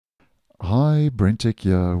Hi, BrenTech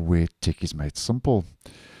here, where tech is made simple.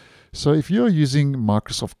 So if you're using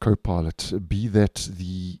Microsoft Copilot, be that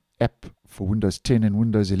the app for Windows 10 and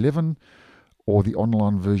Windows 11 or the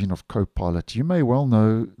online version of Copilot, you may well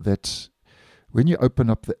know that when you open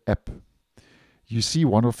up the app, you see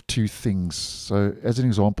one of two things. So as an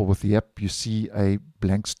example, with the app, you see a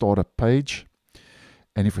blank startup page.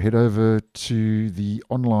 And if we head over to the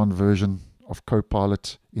online version of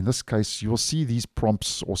Copilot, in this case, you will see these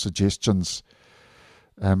prompts or suggestions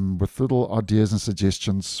with little ideas and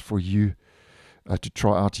suggestions for you to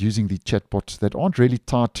try out using the chatbot that aren't really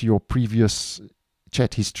tied to your previous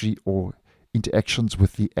chat history or interactions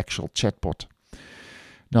with the actual chatbot.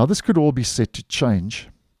 Now, this could all be set to change.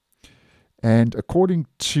 And according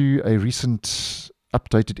to a recent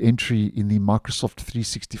updated entry in the Microsoft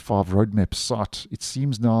 365 roadmap site, it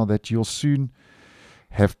seems now that you'll soon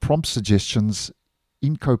have prompt suggestions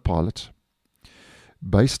in Copilot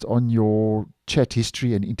based on your chat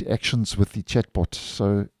history and interactions with the chatbot.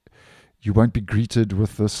 So you won't be greeted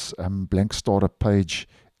with this blank startup page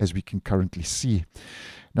as we can currently see.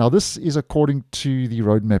 Now, this is according to the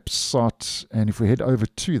roadmap site, and if we head over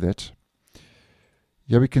to that,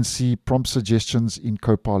 here we can see prompt suggestions in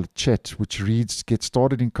Copilot Chat, which reads, "Get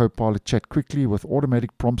started in Copilot Chat quickly with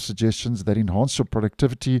automatic prompt suggestions that enhance your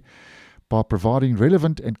productivity by providing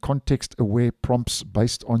relevant and context-aware prompts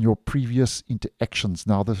based on your previous interactions."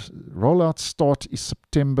 Now, the rollout start is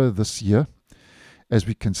September this year, as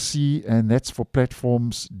we can see, and that's for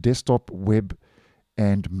platforms desktop, web,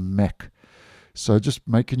 and Mac. So just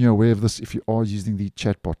making you aware of this if you are using the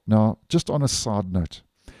chatbot. Now, just on a side note,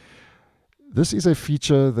 this is a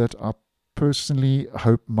feature that I personally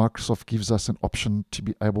hope Microsoft gives us an option to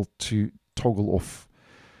be able to toggle off.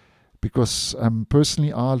 Because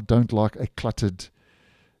personally, I don't like a cluttered,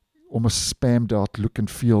 almost spammed out look and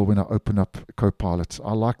feel when I open up Copilot.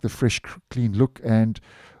 I like the fresh, clean look, and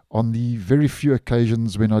on the very few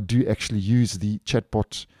occasions when I do actually use the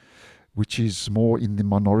chatbot, which is more in the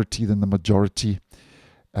minority than the majority,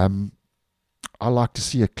 I like to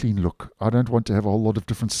see a clean look. I don't want to have a whole lot of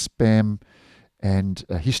different spam and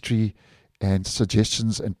history and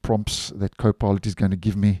suggestions and prompts that Copilot is going to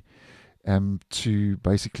give me to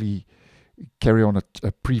basically carry on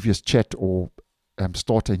a previous chat or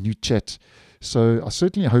start a new chat. So I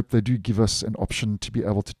certainly hope they do give us an option to be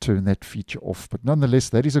able to turn that feature off. But nonetheless,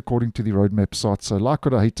 that is according to the roadmap site. So like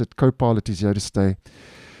it or hate it, Copilot is here to stay.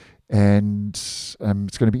 And it's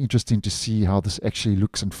going to be interesting to see how this actually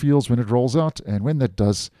looks and feels when it rolls out. And when that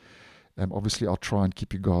does, obviously I'll try and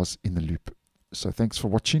keep you guys in the loop. So thanks for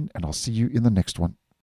watching, and I'll see you in the next one.